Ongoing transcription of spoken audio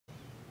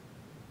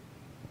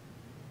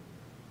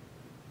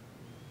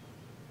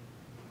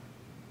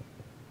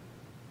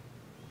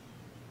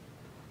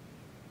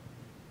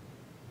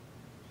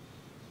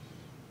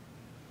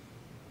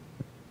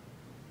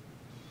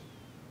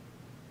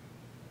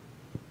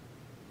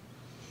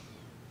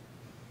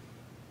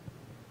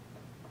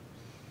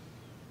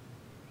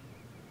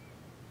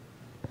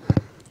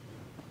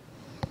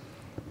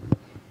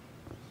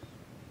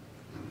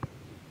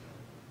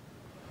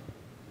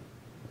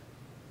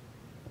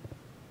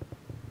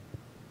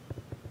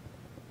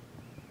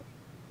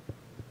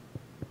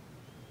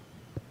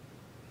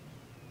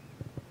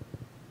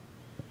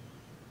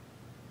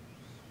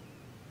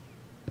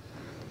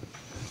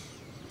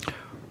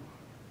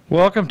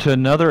Welcome to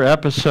another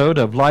episode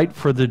of Light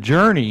for the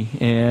Journey,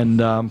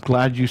 and I'm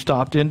glad you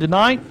stopped in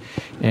tonight,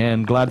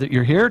 and glad that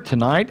you're here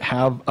tonight.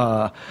 Have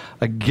a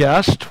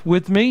guest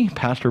with me,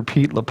 Pastor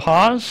Pete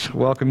Lapaz.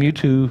 Welcome you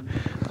to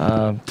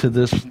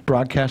this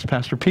broadcast,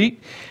 Pastor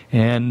Pete.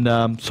 And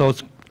so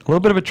it's a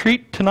little bit of a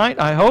treat tonight,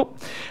 I hope.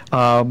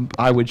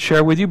 I would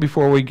share with you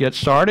before we get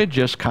started,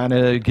 just kind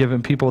of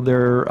giving people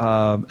their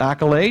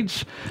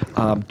accolades.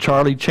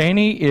 Charlie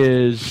Cheney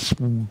is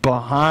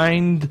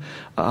behind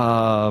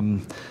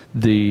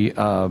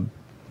the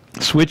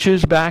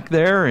switches back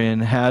there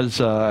and has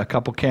a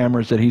couple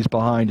cameras that he's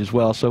behind as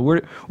well. So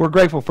we're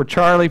grateful for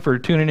Charlie for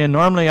tuning in.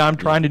 Normally I'm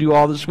trying to do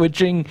all the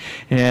switching,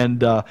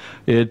 and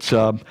it's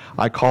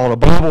I call it a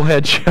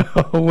bobblehead show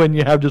when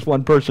you have just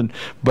one person,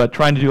 but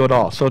trying to do it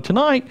all. So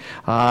tonight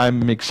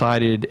I'm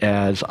excited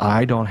as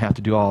I don't have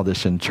to do all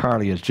this, and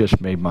Charlie has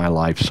just made my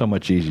life so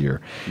much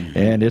easier.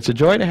 And it's a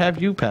joy to have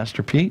you,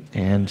 Pastor Pete,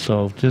 and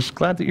so just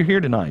glad that you're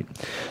here tonight.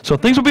 So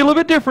things will be a little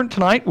bit different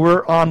tonight.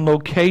 We're on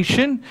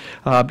location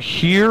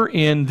here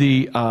in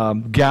the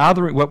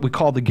gathering, what we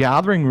call the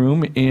gathering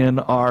room in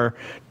our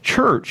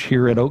church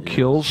here at Oak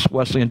Hills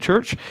Wesleyan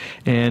Church.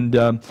 And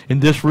in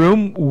this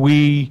room,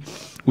 we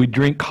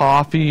drink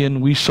coffee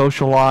and we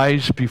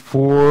socialize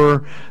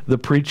before the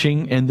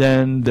preaching, and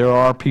then there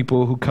are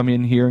people who come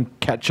in here and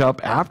catch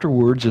up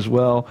afterwards as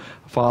well,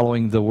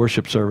 following the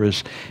worship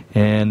service,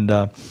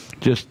 and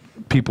just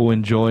people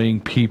enjoying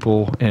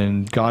people,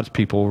 and God's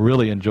people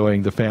really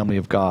enjoying the family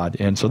of God.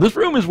 And so this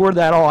room is where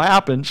that all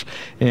happens,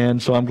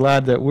 and so I'm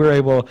glad that we're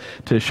able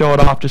to show it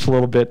off just a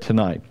little bit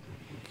tonight.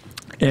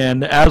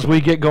 And as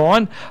we get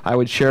going, I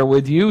would share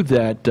with you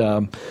that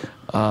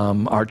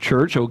our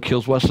church, Oak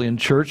Hills Wesleyan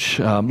Church,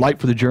 Light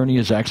for the Journey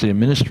is actually a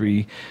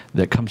ministry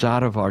that comes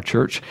out of our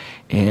church,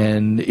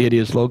 and it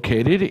is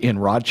located in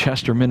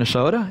Rochester,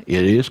 Minnesota.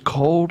 It is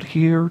cold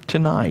here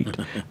tonight.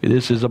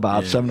 This is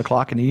about 7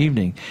 o'clock in the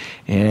evening,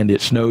 and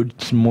it snowed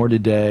some more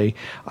today.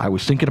 I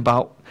was thinking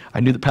about,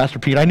 I knew that Pastor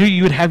Pete, I knew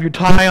you would have your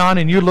tie on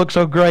and you look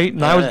so great,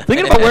 and I was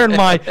thinking about wearing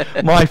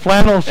my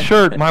flannel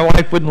shirt. My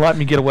wife wouldn't let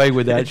me get away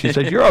with that. She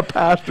says, "You're a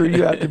pastor,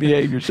 you have to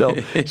behave yourself."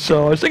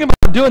 So I was thinking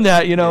about doing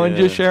that, you know, and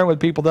just sharing with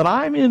people that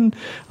I'm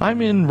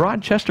in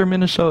Rochester,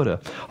 Minnesota.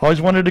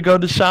 Always wanted to go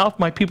to the south.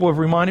 My people have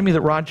reminded me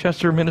that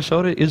Rochester,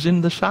 Minnesota is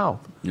in the south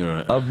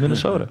of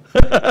Minnesota.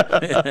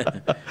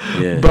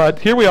 But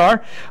here we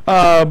are.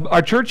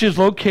 Our church is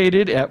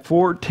located at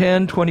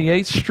 410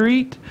 28th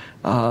Street.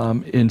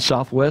 In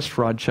Southwest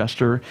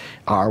Rochester.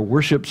 Our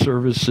worship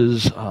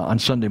services on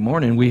Sunday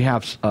morning, we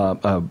have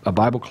a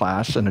Bible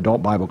class, an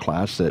adult Bible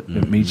class that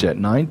meets at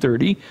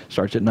 9:30,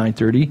 starts at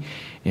 9:30,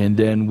 and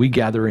then we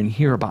gather in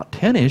here about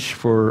 10-ish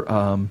for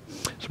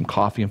some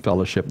coffee and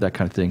fellowship, that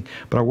kind of thing.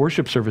 But our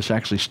worship service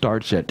actually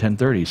starts at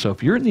 10:30. So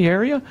if you're in the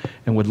area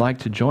and would like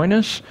to join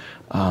us,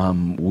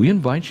 we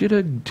invite you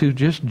to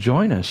just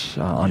join us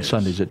on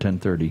Sundays at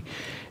 10:30.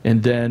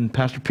 And then,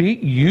 Pastor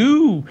Pete,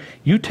 you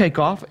take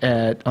off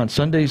on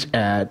Sundays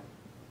at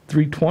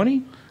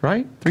 3:20,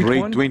 right?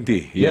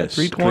 3:20, yes.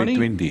 3:20?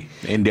 3:20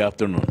 in the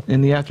afternoon. In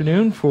the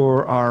afternoon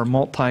for our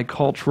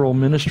multicultural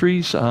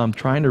ministries,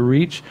 trying to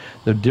reach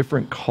the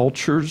different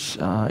cultures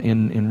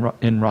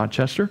in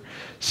Rochester.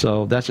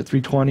 So that's at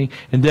 3:20.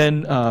 And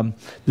then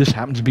this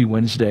happens to be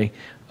Wednesday.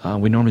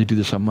 We normally do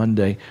this on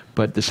Monday,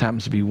 but this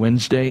happens to be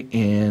Wednesday,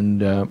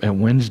 and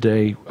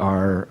Wednesday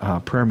our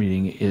prayer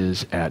meeting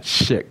is at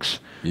 6.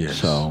 Yes.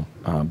 So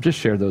just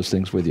share those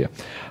things with you.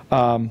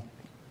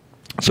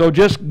 So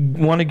just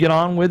want to get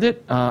on with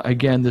it.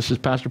 Again, this is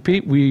Pastor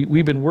Pete.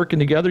 We've been working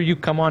together.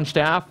 You've come on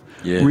staff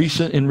in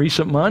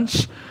recent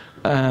months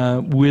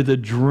with a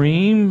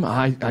dream.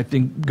 I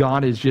think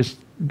God is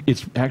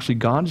it's actually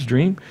God's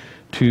dream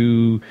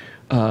to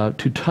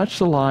touch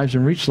the lives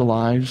and reach the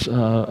lives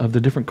of the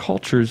different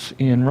cultures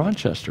in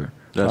Rochester.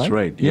 That's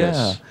right. Yes,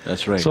 yeah.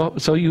 That's right.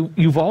 So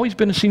you've always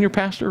been a senior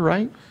pastor,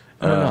 right?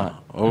 Or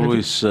not?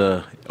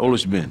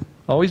 Always been.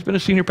 Always been a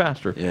senior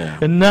pastor. Yeah.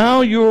 And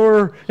now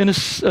you're an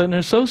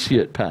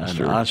associate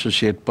pastor. An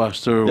associate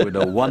pastor with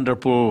a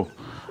wonderful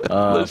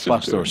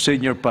pastor,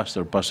 senior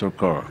pastor, Pastor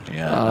Carr.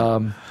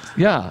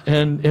 Yeah.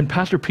 And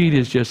Pastor Pete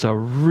is just a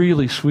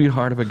really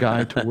sweetheart of a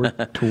guy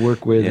to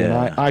work with, and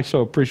I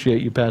so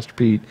appreciate you, Pastor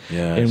Pete,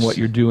 and what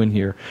you're doing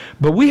here.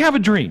 But we have a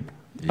dream.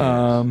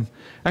 Yes.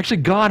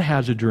 Actually, God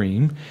has a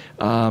dream,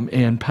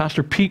 and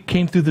Pastor Pete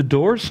came through the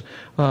doors.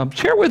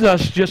 Share with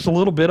us just a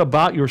little bit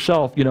about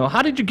yourself. You know,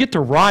 how did you get to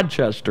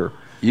Rochester?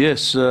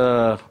 Yes,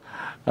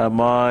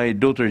 my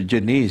daughter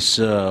Janice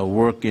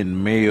worked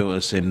in Mayo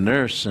as a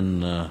nurse,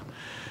 and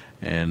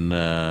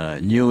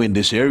new in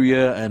this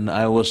area, and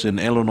I was in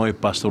Illinois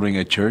pastoring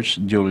a church,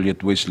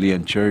 Juliet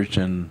Wesleyan Church,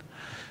 and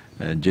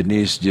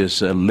Janice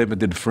just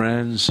limited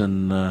friends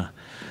and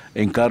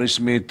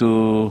encouraged me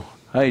to,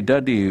 "Hi,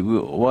 Daddy,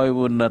 why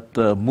would not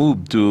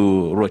move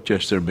to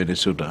Rochester,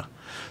 Minnesota?"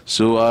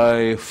 So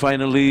I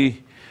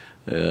finally,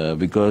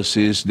 because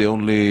she's the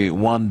only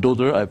one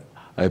daughter,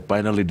 I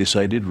finally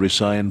decided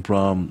resign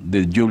from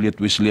the Juliet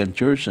Wesleyan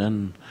Church,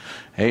 and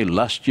hey,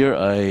 last year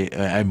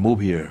I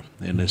moved here,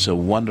 and it's a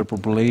wonderful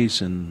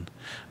place, and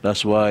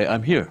that's why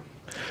I'm here.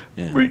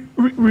 Yeah.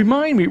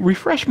 Remind me,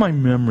 refresh my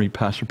memory,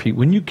 Pastor Pete.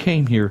 When you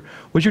came here,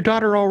 was your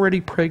daughter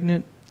already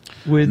pregnant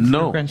with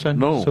your grandson?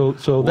 No.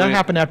 So that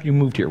happened after you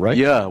moved here, right?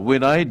 Yeah,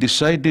 when I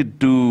decided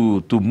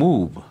to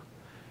move,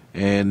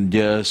 and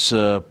just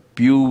a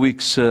few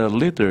weeks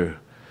later,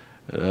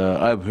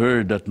 I've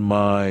heard that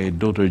my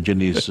daughter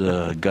Janice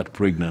got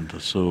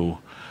pregnant. So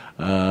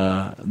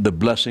the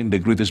blessing, the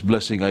greatest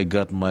blessing, I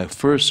got my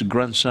first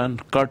grandson,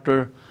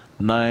 Carter,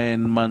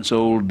 9 months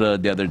old,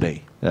 the other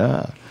day.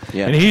 Yeah.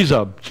 Yeah. And he's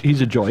a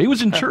joy. He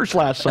was in church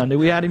last Sunday.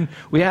 We had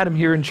him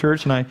here in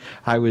church, and I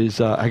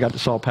got to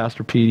saw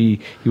Pastor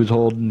Pete. He was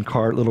holding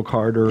little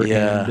Carter.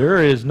 Yeah. And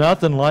there is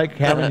nothing like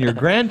having your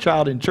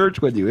grandchild in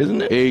church with you,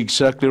 isn't it?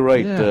 Exactly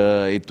right.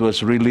 Yeah. It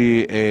was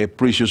really a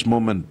precious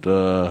moment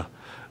to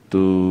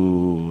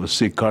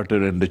see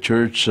Carter in the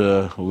church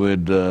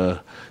with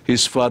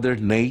his father,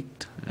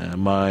 Nate,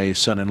 my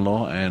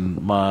son-in-law,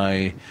 and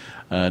my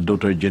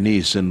daughter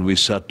Janice, and we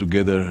sat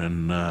together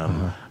and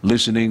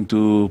listening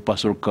to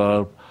Pastor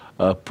Carl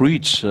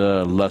preach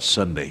last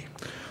Sunday.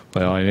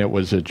 Well, and it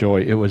was a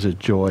joy. It was a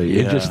joy.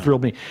 Yeah. It just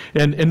thrilled me.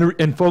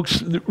 And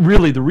folks,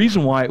 really, the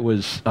reason why it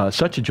was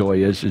such a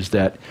joy is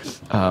that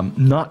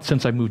not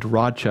since I moved to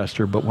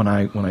Rochester, but when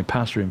I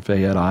pastored in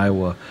Fayette,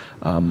 Iowa,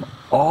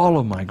 all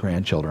of my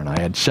grandchildren, I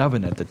had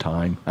 7 at the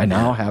time. I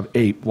now have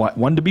 8.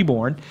 1 to be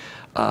born.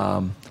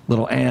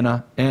 Little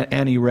Anna,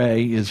 Annie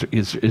Ray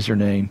is her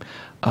name.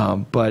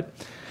 But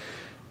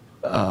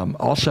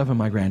all 7 of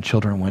my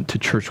grandchildren went to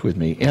church with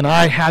me, and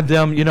I had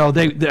them. You know,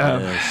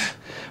 Yes.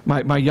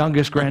 My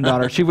youngest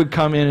granddaughter, she would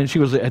come in, and she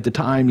was at the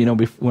time, you know,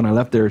 when I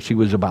left there, she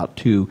was about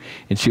 2,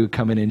 and she would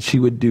come in and she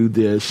would do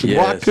this, and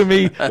walk Yes. to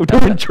me,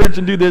 come in church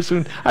and do this,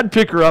 and I'd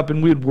pick her up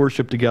and we'd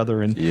worship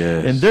together, and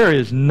Yes. and there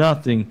is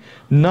nothing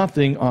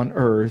on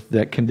earth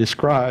that can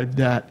describe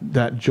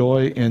that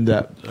joy and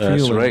that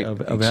That's feeling right.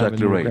 of Exactly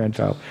having a right.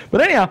 grandchild. But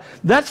anyhow,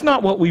 that's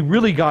not what we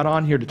really got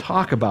on here to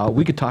talk about.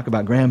 We could talk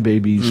about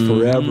grandbabies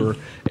forever,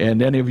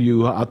 and any of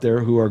you out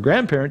there who are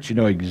grandparents, you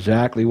know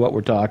exactly what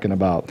we're talking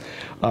about.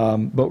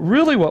 But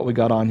really what we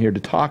got on here to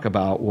talk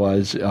about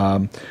was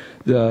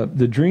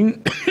the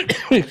dream,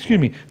 excuse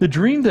me, the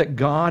dream that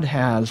God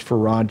has for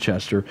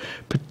Rochester,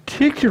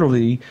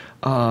 particularly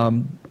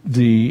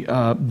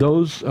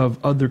those of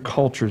other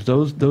cultures,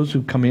 those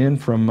who come in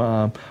from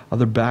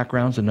other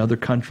backgrounds and other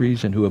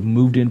countries and who have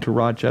moved into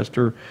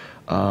Rochester,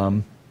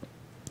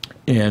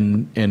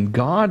 and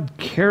God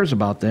cares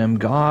about them.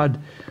 God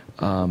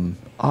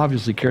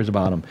obviously cares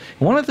about them.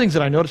 And one of the things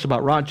that I noticed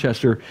about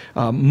Rochester,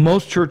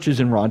 most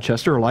churches in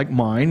Rochester are like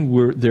mine.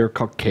 They're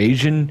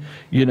Caucasian,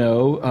 you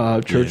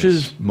know,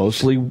 churches, Yes.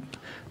 mostly.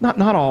 Not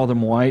all of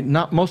them white,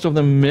 not most of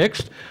them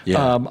mixed.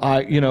 Yeah.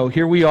 You know,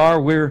 here we are,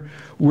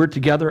 we're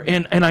together,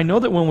 and I know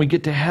that when we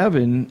get to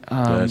heaven,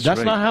 that's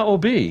right. not how it will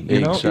be.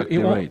 You know, Exactly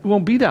it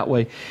won't be that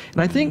way.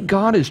 And I think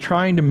God is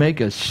trying to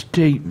make a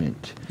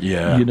statement.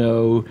 Yeah. You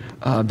know,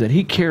 that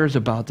He cares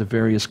about the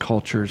various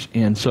cultures,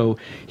 and so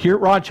here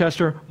at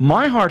Rochester,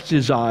 my heart's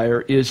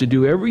desire is to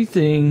do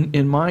everything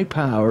in my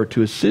power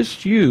to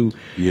assist you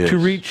Yes. to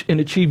reach and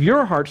achieve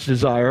your heart's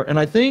desire. And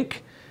I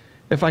think,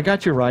 if I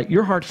got you right,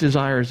 your heart's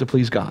desire is to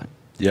please God.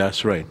 Yeah,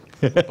 that's right.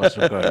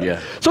 Pastor Carl, yeah.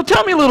 So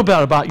tell me a little bit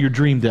about your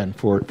dream then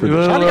for this.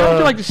 Well, How would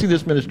you like to see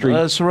this ministry?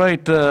 That's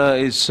right.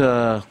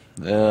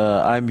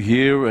 I'm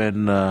here,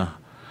 and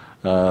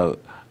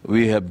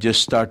we have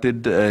just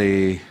started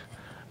a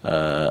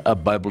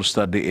Bible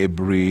study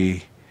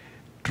every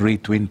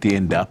 3:20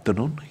 in the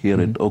afternoon here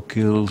at Oak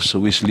Hills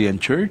Wesleyan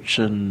Church,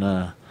 and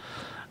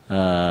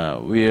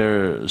we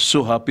are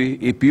so happy.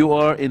 If you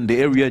are in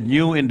the area,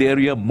 new in the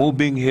area,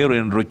 moving here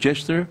in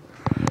Rochester,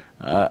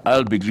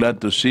 I'll be glad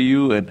to see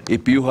you. And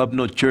if you have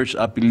no church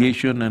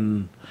affiliation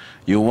and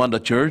you want a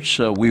church,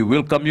 we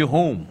welcome you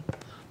home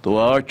to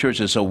our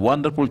church. It's a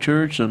wonderful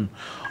church, and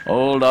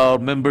all our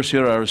members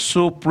here are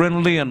so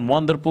friendly and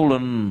wonderful.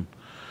 And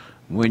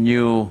when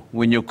you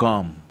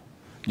come,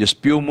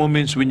 just few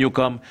moments when you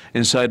come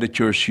inside the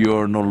church,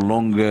 you're no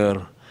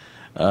longer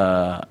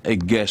a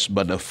guest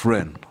but a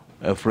friend.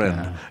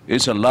 Yeah.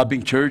 It's a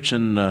loving church,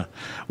 and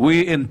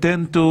we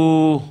intend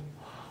to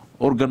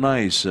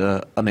organize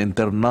an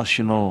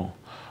international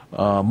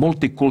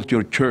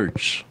multicultural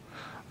church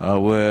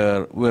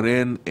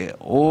wherein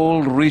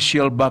all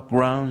racial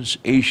backgrounds,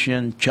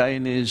 Asian,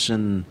 Chinese,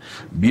 and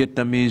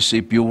Vietnamese,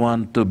 if you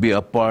want to be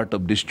a part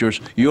of this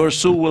church, you're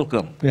so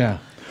welcome. Yeah.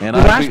 And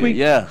Well, last week,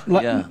 yeah.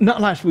 not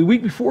last week,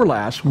 week before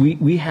last,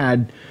 we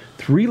had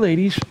 3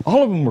 ladies.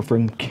 All of them were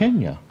from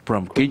Kenya.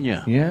 From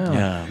Kenya.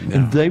 Yeah.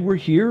 And they were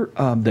here.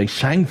 They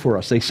sang for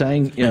us. They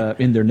sang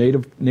in their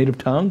native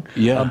tongue.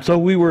 Yeah. So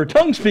we were a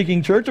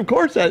tongue-speaking church, of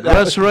course.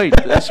 That's right.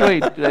 That's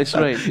right. That's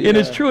right. In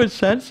its truest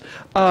sense.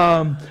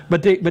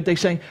 But they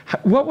sang.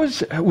 What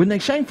was when they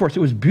sang for us?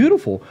 It was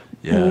beautiful.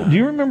 Yeah. Do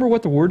you remember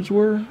what the words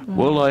were?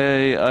 Well,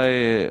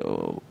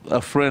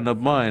 a friend of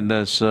mine,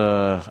 that's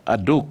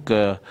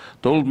Aduk,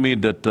 told me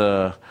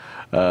that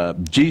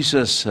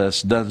Jesus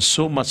has done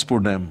so much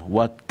for them.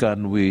 What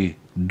can we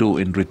do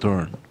in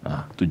return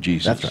to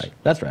Jesus. That's right.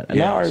 That's right. And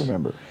now I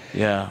remember.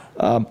 Yeah.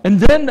 And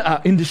then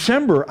in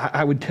December,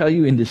 I would tell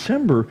you, in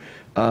December,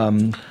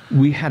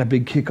 we had a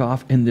big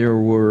kickoff, and there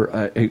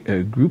were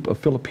a group of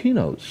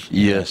Filipinos.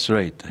 Yes,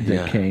 right.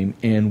 That came,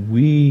 and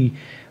we,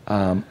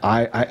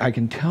 I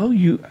can tell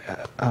you,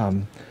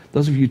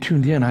 those of you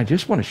tuned in, I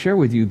just want to share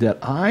with you that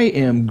I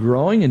am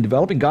growing and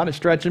developing. God is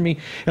stretching me.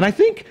 And I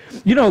think,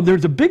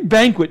 there's a big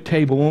banquet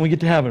table when we get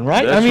to heaven,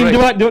 right? That's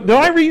right. Do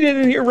I read it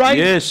in here right?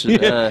 Yes.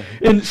 Yeah.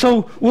 And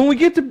so when we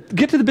get to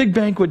the big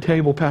banquet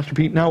table, Pastor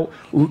Pete, now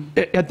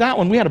at that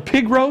one we had a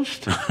pig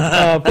roast.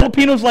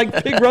 Filipinos like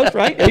pig roast,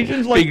 right?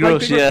 Asians like pig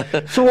roast,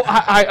 yeah. So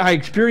I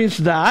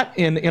experienced that,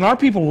 and our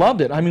people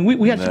loved it. I mean,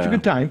 we had such a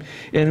good time.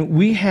 And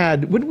we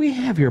had, what did we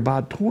have here?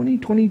 About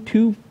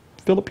 22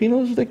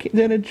 Filipinos that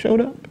had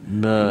showed up?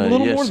 A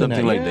little more than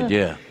something that. like that,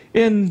 yeah.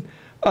 And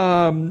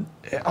on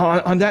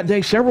that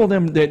day, several of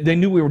them, they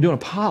knew we were doing a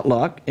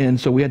potluck, and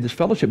so we had this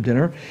fellowship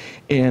dinner,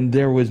 and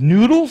there was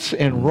noodles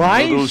and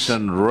rice. Noodles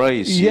and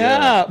rice.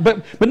 Yeah,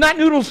 but not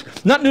noodles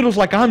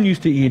like I'm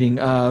used to eating,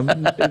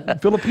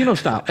 Filipino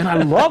style, and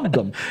I loved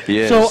them.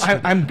 Yes. So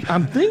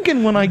I'm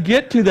thinking when I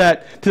get to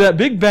that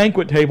big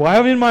banquet table, I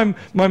have in my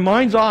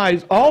mind's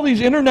eyes all these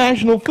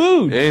international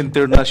foods.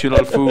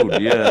 International food,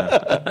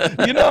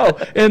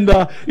 yeah. And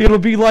it'll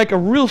be like a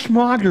real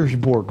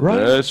smorgasbord,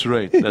 right? That's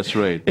right. That's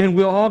right. And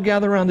we'll all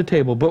gather around the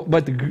table.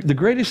 But the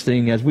greatest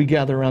thing as we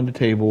gather around the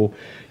table,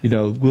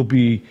 we'll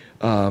be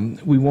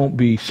we won't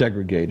be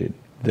segregated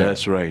there.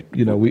 That's right.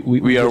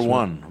 We are just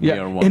one. Yeah, we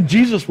are one. And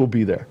Jesus will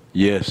be there.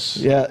 Yes.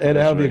 Yeah, and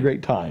that'll be a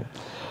great time.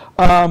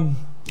 Well,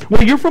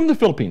 you're from the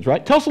Philippines,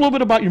 right? Tell us a little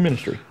bit about your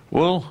ministry.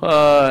 Well,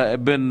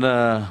 I've been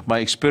my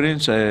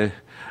experience. I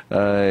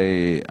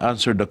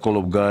answered the call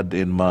of God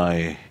in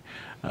my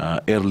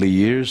early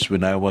years.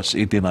 When I was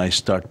 18, I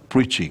started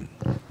preaching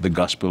the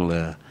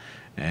gospel.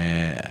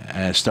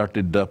 I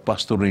started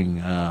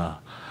pastoring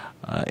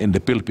in the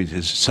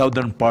Philippines,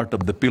 southern part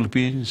of the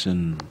Philippines,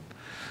 and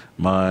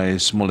my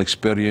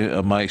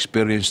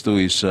experience too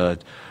is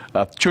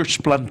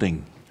church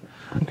planting.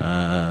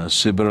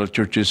 Several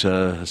churches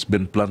has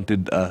been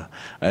planted. I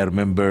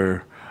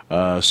remember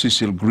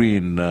Cecil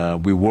Green.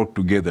 We worked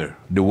together.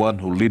 The one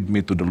who led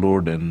me to the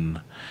Lord,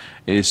 and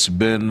it's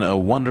been a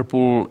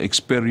wonderful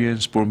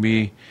experience for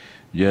me.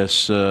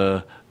 Just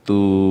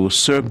to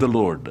serve the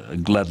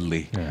Lord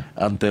gladly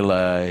until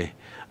I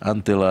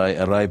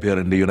arrive here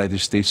in the United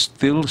States,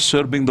 still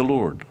serving the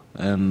Lord.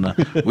 And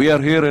we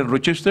are here in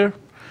Rochester,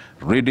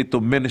 ready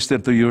to minister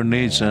to your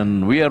needs,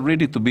 and we are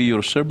ready to be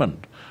your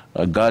servant,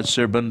 God's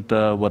servant,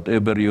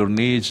 whatever your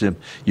needs. If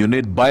you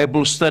need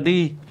Bible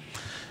study,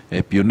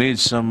 if you need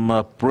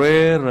some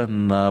prayer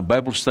and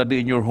Bible study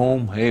in your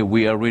home, hey,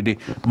 we are ready.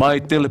 My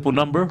cell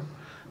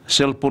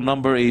phone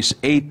number is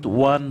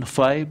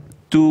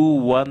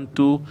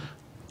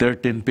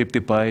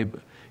 815-212-1355.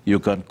 You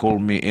can call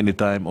me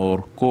anytime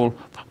or call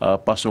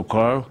Pastor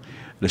Carl,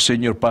 the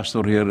senior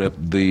pastor here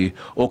at the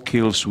Oak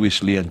Hills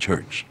Wesleyan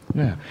Church.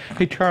 Yeah.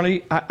 Hey,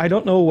 Charlie, I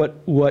don't know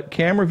what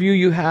camera view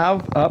you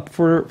have up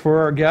for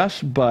our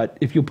guests, but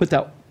if you put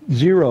that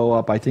 0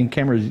 up, I think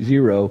camera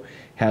 0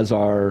 has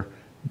our,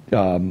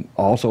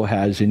 also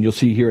has, and you'll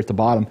see here at the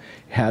bottom,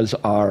 has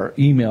our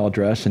email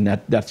address, and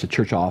that's the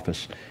church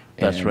office.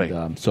 That's right.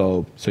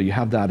 So you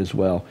have that as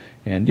well.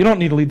 And you don't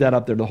need to leave that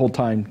up there the whole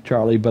time,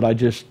 Charlie, but I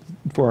just,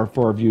 for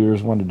our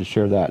viewers, wanted to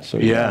share that. So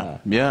yeah.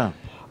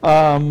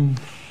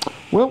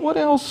 Well, what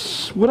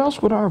else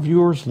would our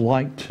viewers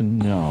like to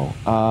know?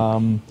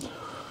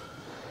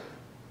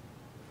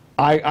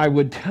 I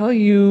would tell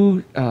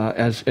you,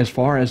 as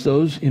far as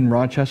those in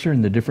Rochester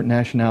and the different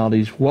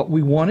nationalities, what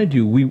we want to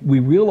do, we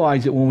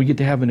realize that when we get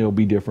to heaven it'll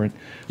be different,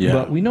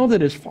 but we know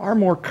that it's far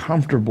more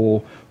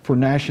comfortable for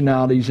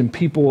nationalities and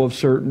people of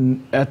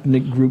certain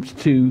ethnic groups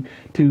to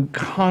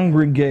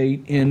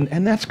congregate,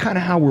 and that's kind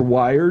of how we're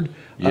wired.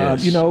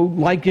 Yes.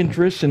 Like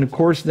interests, and of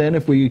course then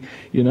if you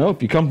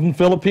come from the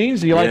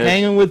Philippines, you like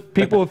hanging with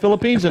people of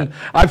Philippines, and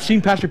I've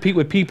seen Pastor Pete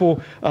with people,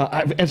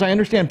 as I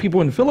understand, people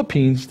in the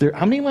Philippines,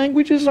 how many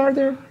languages are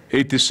there?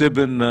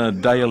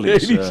 87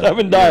 dialects.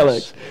 87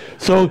 dialects.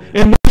 Yes. So,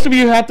 and most of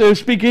you have to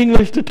speak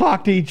English to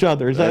talk to each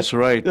other. That's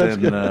right.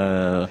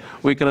 And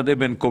we cannot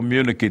even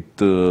communicate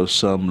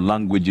some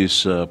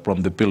languages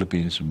from the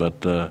Philippines,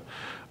 but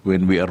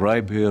when we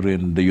arrive here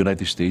in the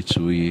United States,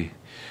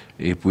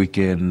 if we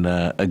can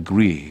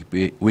agree,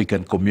 we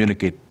can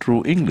communicate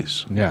through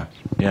English. Yeah.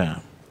 Yeah.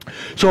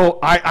 So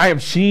I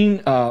have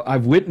seen,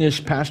 I've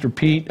witnessed Pastor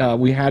Pete.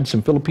 We had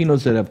some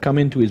Filipinos that have come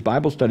into his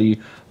Bible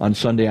study on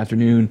Sunday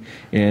afternoon,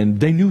 and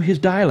they knew his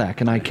dialect,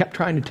 and I kept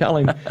trying to tell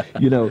him,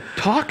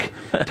 talk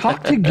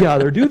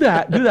together, do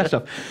that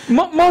stuff.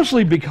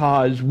 Mostly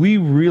because we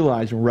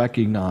realize and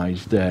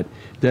recognize that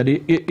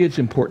it's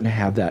important to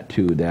have that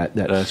too,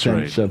 that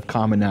sense of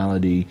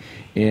commonality.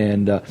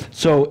 And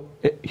so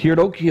here at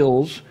Oak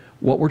Hills,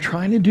 what we're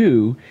trying to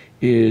do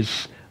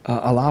is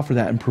allow for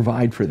that and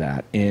provide for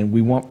that. And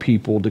we want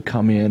people to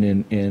come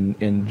in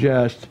and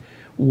just,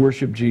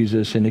 worship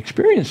Jesus and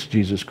experience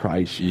Jesus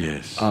Christ.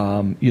 Yes.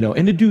 You know,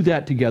 and to do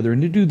that together,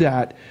 and to do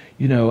that,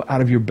 you know,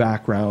 out of your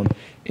background,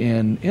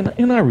 and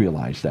I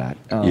realize that.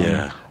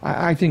 Yeah.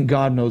 I think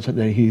God knows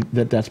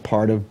that that's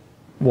part of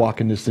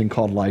walking this thing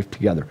called life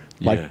together.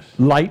 Like Yes.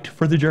 light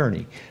for the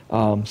journey.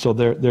 So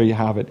there you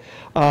have it.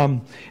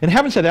 And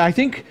having said that, I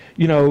think,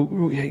 you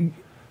know,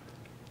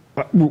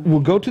 we'll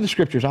go to the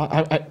scriptures.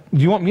 Do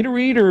you want me to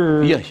read,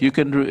 or? Yeah, you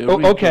can read.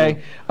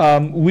 Okay.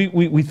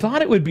 We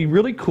thought it would be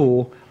really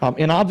cool,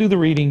 and I'll do the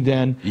reading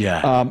then.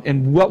 Yeah.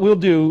 And what we'll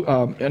do,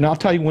 and I'll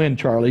tell you when,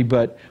 Charlie,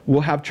 but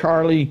we'll have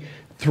Charlie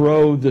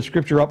throw the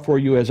scripture up for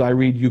you as I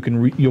read.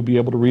 You'll be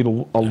able to read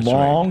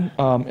along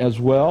as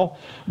well.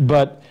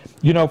 But,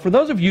 you know, for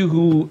those of you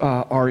who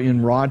are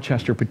in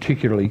Rochester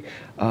particularly,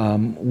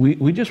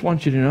 we just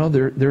want you to know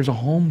there's a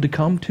home to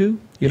come to.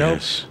 You know,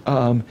 Yes.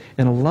 And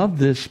I love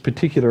this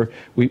particular.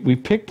 We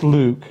picked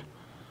Luke,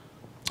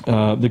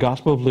 the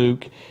Gospel of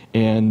Luke,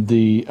 and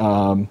the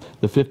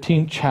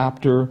 15th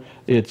chapter.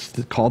 It's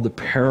called the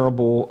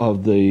parable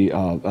of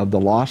the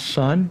lost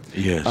son.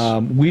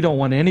 Yes. We don't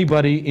want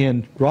anybody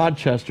in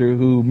Rochester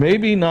who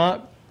maybe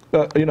not,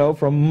 you know,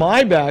 from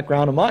my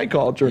background and my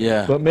culture,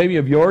 Yeah. but maybe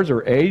of yours,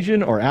 or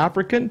Asian or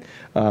African.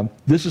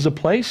 This is a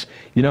place,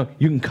 you know,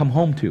 you can come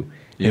home to.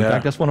 In Yeah.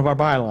 fact, that's one of our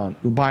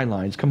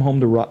bylines. Come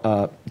home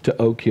to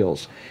Oak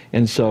Hills.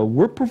 And so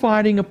we're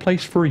providing a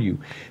place for you.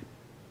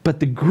 But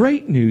the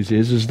great news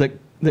is that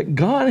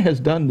God has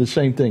done the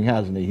same thing,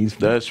 hasn't he?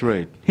 That's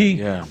right.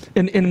 Yeah.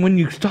 And when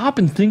you stop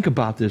and think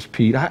about this,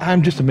 Pete,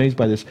 I'm just amazed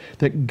by this,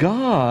 that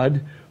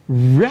God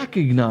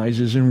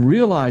recognizes and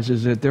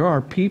realizes that there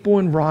are people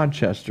in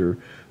Rochester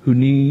who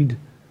need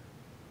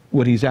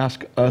what he's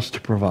asked us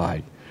to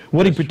provide.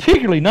 What he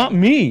particularly, not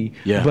me,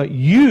 Yeah. but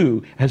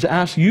you, has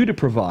asked you to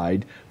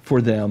provide for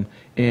them,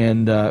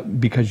 and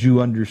because you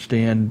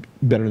understand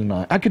better than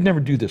I. I could never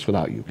do this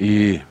without you.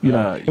 Yeah. You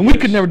know, and we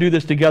could never do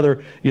this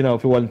together, you know,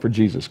 if it wasn't for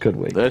Jesus, could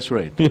we? That's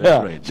right. Yeah.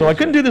 That's right. So I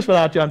couldn't do this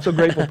without you. I'm so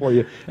grateful for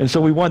you. And so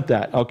we want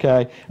that,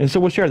 okay? And so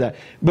we'll share that.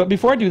 But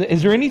before I do that,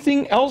 is there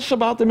anything else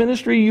about the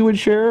ministry you would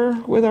share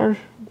with our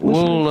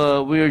listeners?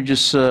 Well, we're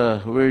just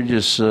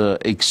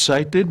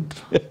excited.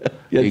 Yes,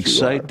 you are.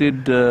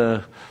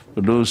 Excited.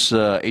 Those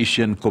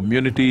Asian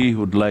community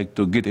would like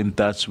to get in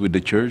touch with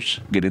the church,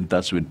 get in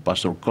touch with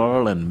Pastor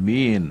Carl and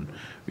me, and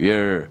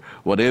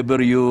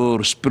whatever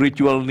your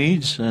spiritual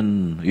needs,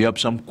 and you have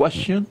some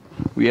question,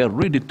 we are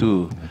ready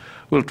to.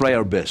 We'll try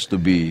our best to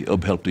be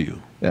of help to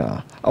you.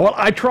 Yeah. Well,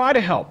 I try to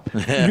help.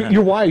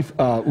 Your wife,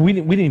 we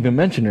didn't even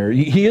mention her.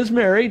 He is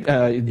married,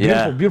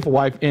 beautiful, beautiful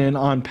wife. And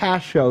on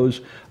past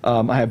shows,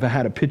 I have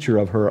had a picture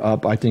of her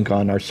up, I think,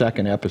 on our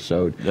second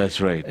episode.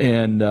 That's right.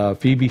 And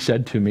Phoebe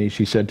said to me,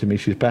 she said,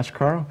 Pastor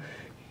Carl,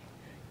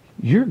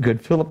 you're a good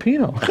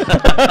Filipino. So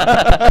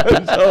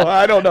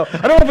I don't know.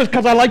 I don't know if it's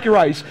because I like your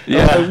rice.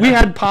 Yeah. We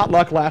had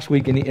potluck last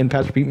week, and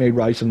Pastor Pete made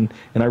rice, and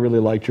I really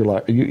liked your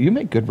rice. You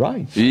make good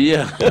rice.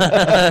 Yeah.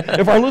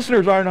 If our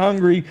listeners weren't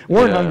hungry,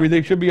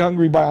 they should be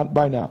hungry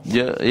by now.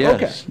 Yeah. Yes.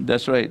 Okay.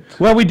 That's right.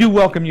 Well, we do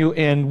welcome you,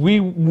 and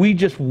we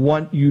just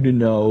want you to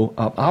know,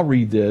 I'll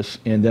read this,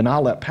 and then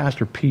I'll let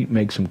Pastor Pete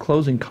make some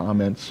closing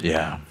comments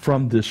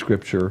from this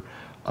scripture,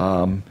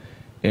 and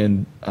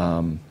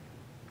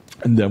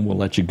then we'll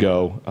let you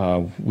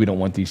go. We don't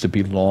want these to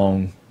be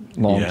long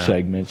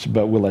segments,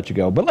 but we'll let you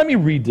go. But let me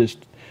read this,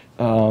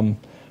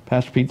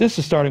 Pastor Pete. This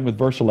is starting with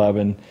verse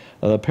 11,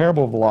 the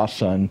parable of the lost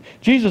son.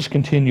 Jesus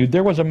continued,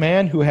 "There was a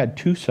man who had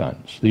 2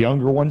 sons. The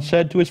younger one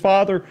said to his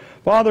father,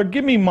 'Father,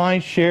 give me my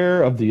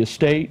share of the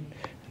estate.'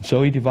 And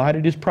so he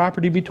divided his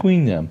property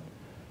between them."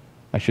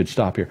 I should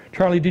stop here.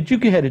 Charlie, did you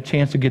get a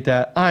chance to get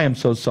that? I am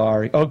so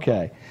sorry.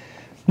 Okay.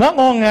 Not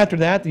long after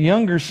that, the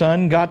younger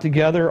son got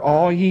together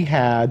all he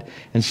had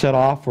and set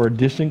off for a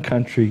distant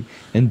country,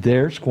 and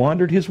there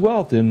squandered his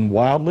wealth in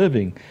wild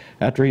living.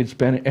 After he had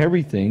spent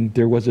everything,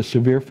 there was a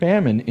severe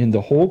famine in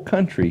the whole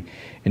country,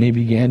 and he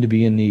began to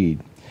be in need.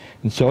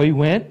 And so he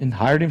went and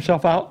hired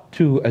himself out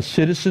to a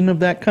citizen of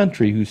that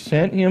country, who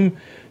sent him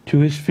to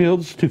his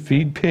fields to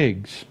feed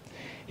pigs.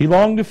 He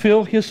longed to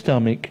fill his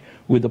stomach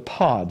with the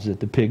pods that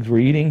the pigs were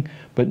eating,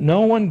 but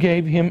no one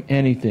gave him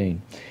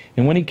anything.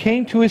 And when he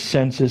came to his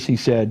senses, he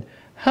said,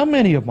 "How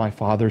many of my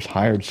father's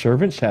hired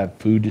servants have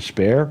food to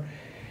spare?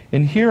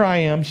 And here I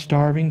am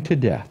starving to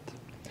death.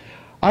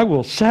 I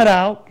will set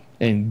out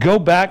and go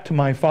back to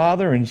my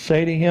father and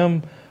say to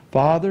him,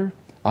 'Father,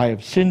 I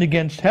have sinned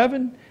against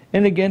heaven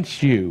and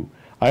against you.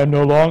 I am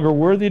no longer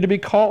worthy to be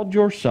called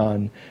your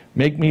son.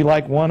 Make me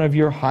like one of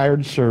your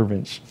hired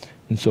servants.'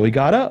 And so he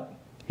got up.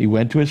 He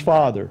went to his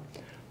father.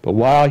 But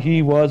while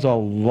he was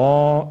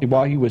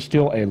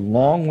still a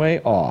long way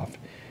off,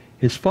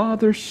 his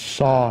father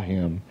saw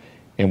him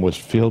and was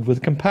filled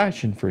with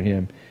compassion for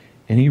him.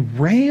 And he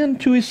ran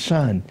to his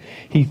son.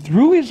 He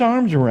threw his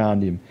arms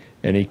around him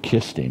and he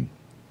kissed him.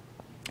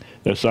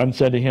 The son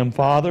said to him,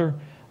 'Father,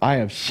 I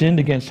have sinned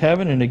against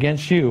heaven and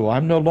against you.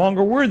 I'm no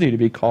longer worthy to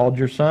be called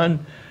your son.'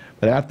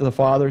 But the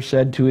father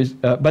said to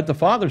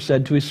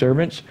his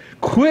servants,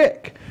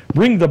 "Quick,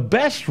 bring the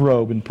best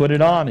robe and put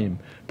it on him.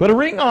 Put a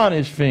ring on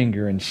his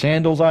finger and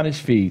sandals on his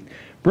feet.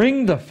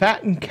 Bring the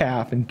fattened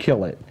calf and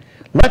kill it.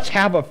 Let's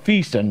have a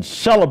feast and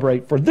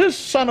celebrate, for this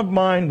son of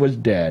mine was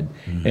dead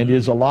and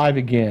is alive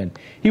again.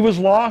 He was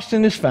lost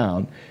and is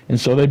found." And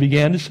so they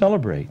began to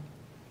celebrate.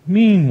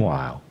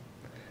 Meanwhile,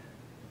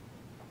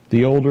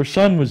 the older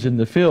son was in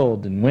the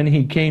field, and when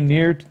he came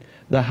near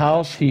the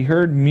house, he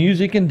heard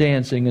music and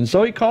dancing. And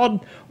so he called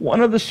one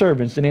of the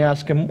servants, and he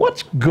asked him,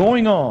 "What's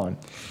going on?"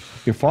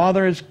 Your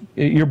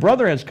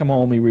brother has come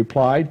home," he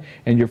replied,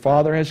 "and your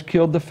father has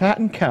killed the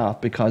fattened calf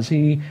because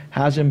he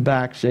has him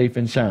back safe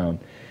and sound."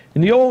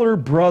 And the older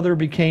brother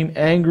became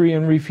angry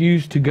and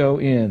refused to go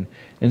in.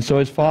 And so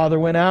his father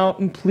went out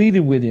and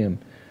pleaded with him.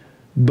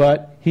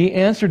 But he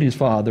answered his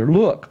father,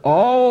 "Look,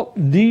 all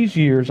these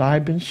years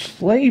I've been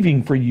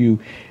slaving for you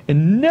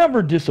and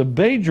never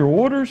disobeyed your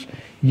orders,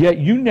 yet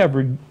you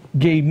never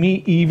gave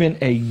me even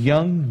a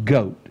young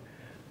goat,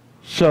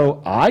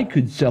 so I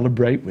could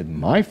celebrate with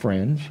my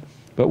friends.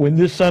 But when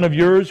this son of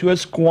yours who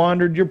has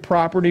squandered your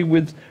property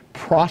with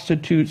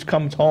prostitutes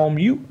comes home,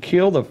 you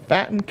kill the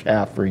fattened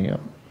calf for him."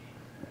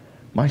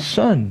 "My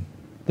son,"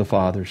 the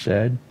father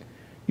said,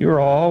 "you are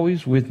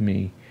always with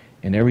me,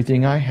 and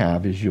everything I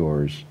have is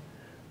yours.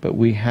 But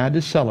we had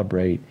to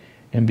celebrate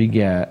and be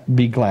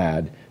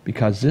glad,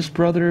 because this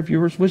brother of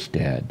yours was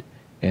dead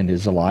and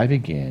is alive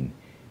again.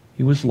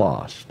 He was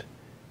lost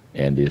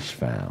and is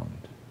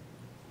found."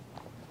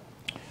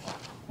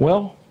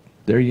 Well,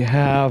 there you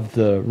have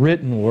the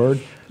written word.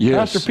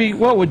 Yes. Pastor Pete,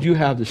 what would you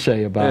have to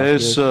say about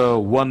this? It's a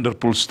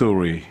wonderful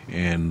story,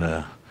 and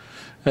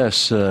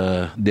that's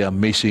the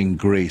amazing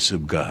grace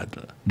of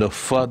God. The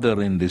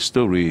Father in the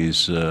story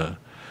is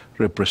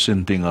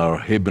representing our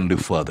Heavenly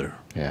Father.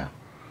 Yeah.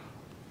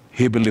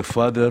 Heavenly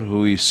Father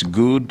who is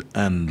good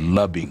and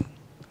loving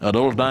at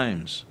all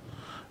times,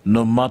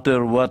 no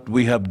matter what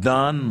we have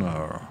done.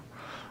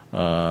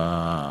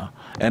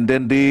 And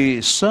then the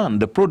Son,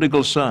 the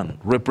prodigal Son,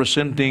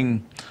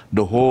 representing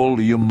the whole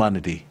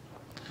humanity.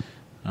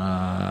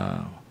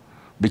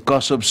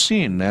 Because of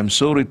sin, I'm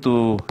sorry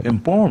to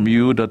inform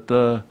you that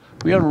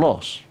we are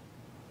lost.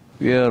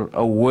 We are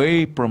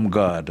away from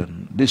God.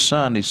 And this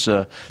son is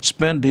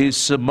spent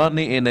his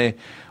money in a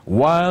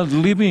wild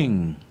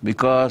living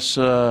because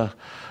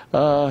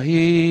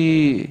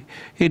he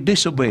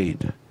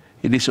disobeyed.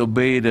 He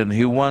disobeyed, and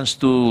he wants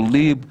to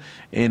live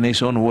in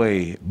his own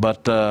way.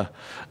 But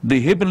the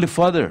Heavenly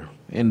Father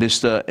in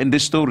this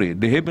story,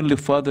 the Heavenly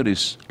Father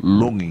is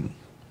longing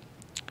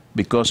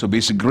because of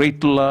his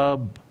great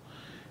love.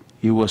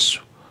 He was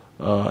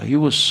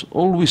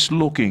always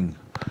looking.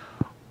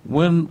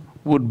 When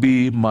would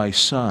be my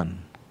son?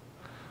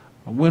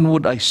 When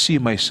would I see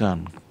my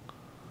son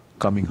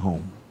coming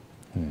home?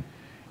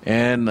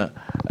 And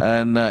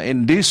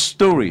in this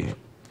story,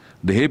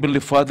 the Heavenly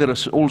Father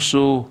is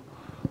also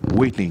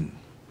waiting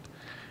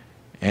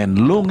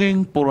and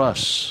longing for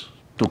us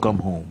to come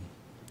home.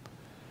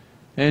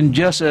 And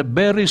just a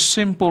very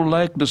simple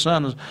like the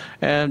son,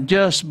 and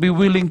just be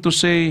willing to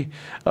say,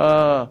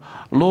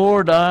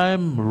 "Lord,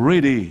 I'm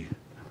ready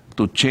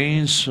to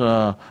change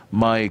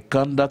my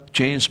conduct,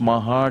 change my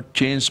heart,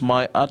 change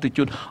my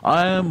attitude.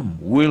 I am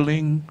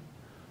willing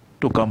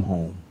to come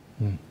home."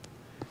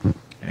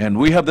 And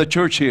we have the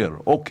church here,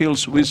 Oak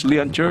Hills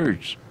Wesleyan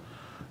Church,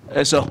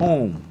 as a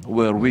home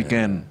where we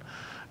can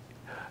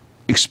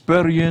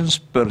experience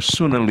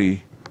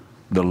personally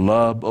the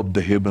love of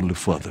the Heavenly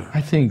Father.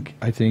 I think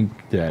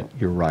that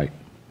you're right,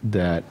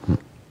 that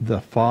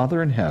the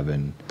Father in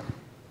heaven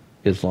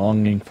is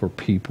longing for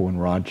people in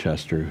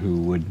Rochester who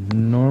would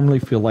normally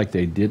feel like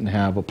they didn't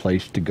have a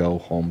place to go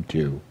home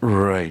to.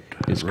 Right.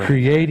 It's right.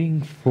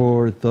 creating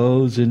for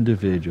those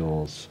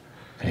individuals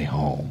a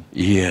home.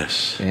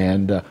 Yes.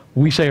 And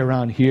we say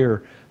around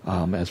here,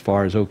 as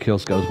far as Oak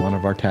Hills goes, one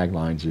of our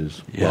taglines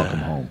is "Welcome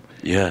home."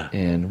 Yeah.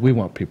 And we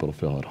want people to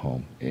feel at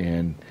home.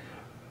 And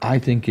I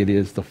think it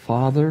is the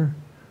Father,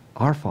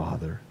 our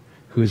Father,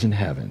 who is in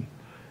heaven,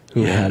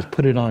 who has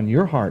put it on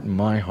your heart and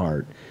my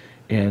heart,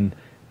 and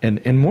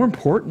more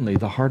importantly,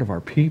 the heart of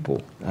our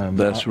people.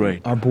 That's right.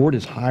 Our board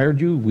has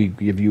hired you. We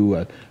give you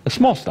a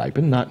small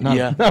stipend, not a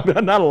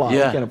lot.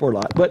 Yeah. We can't afford a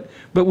lot, but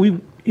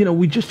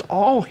we just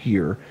all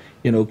here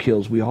in Oak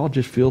Hills, we all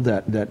just feel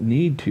that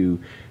need to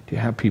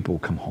have people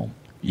come home.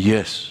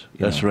 Yes,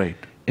 that's right.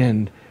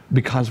 And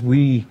because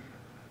we,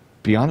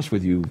 be honest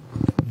with you,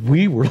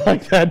 we were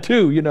like that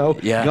too.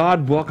 Yeah.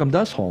 God welcomed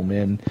us home,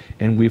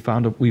 and we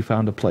found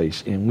a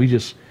place, and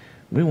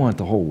we want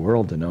the whole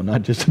world to know,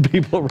 not just the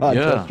people of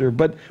Rochester,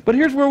 but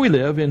here's where we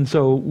live, and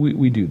so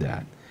we do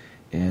that.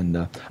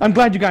 And I'm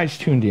glad you guys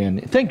tuned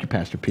in. Thank you,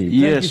 Pastor Pete.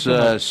 Yes,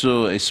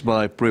 so it's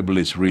my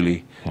privilege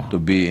really to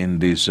be in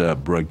this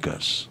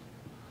broadcast.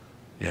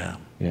 Yeah.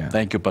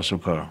 Thank you, Pastor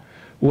Carl.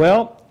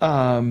 Well,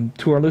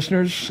 to our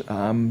listeners,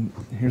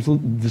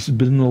 this has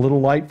been a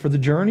little light for the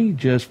journey.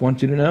 Just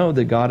want you to know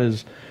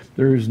that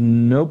there's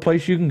no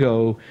place you can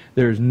go.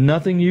 There's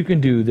nothing you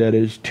can do that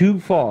is too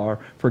far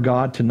for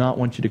God to not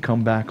want you to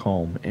come back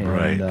home.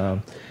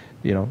 And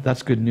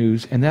that's good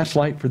news, and that's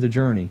light for the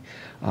journey.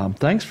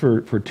 Thanks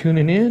for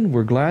tuning in.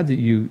 We're glad that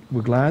you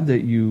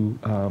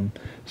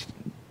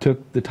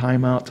took the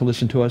time out to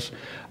listen to us.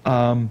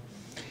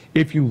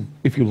 If you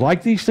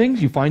like these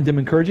things, you find them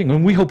encouraging,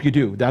 and we hope you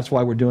do. That's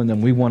why we're doing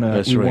them. We want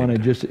to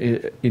just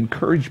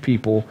encourage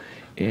people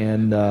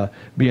and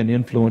be an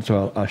influence,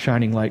 a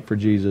shining light for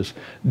Jesus.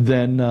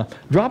 Then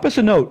drop us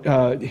a note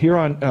here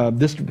on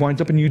this winds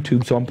up in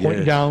YouTube, so I'm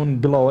pointing down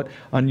below it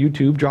on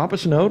YouTube. Drop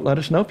us a note. Let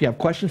us know if you have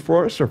questions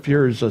for us, or if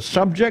there's a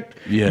subject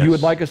you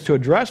would like us to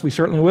address. We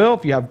certainly will.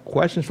 If you have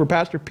questions for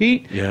Pastor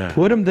Pete,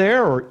 put them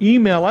there, or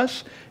email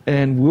us,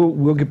 and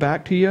we'll get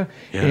back to you.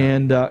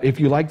 And if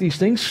you like these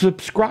things,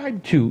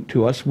 subscribe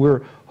to us.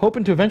 We're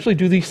hoping to eventually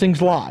do these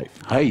things live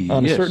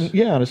on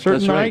a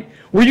certain night,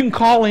 where you can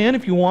call in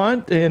if you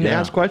want and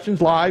ask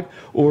questions live,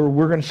 or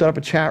we're going to set up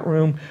a chat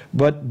room.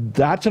 But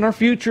that's in our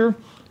future.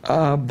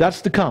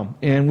 That's to come,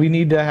 and we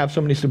need to have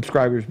so many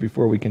subscribers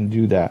before we can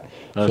do that.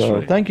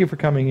 Thank you for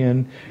coming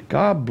in.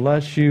 God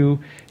bless you,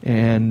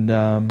 and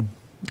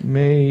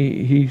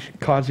may He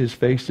cause His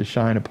face to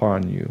shine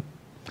upon you.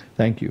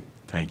 Thank you.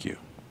 Thank you.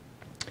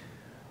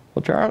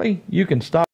 Well, Charlie, you can stop.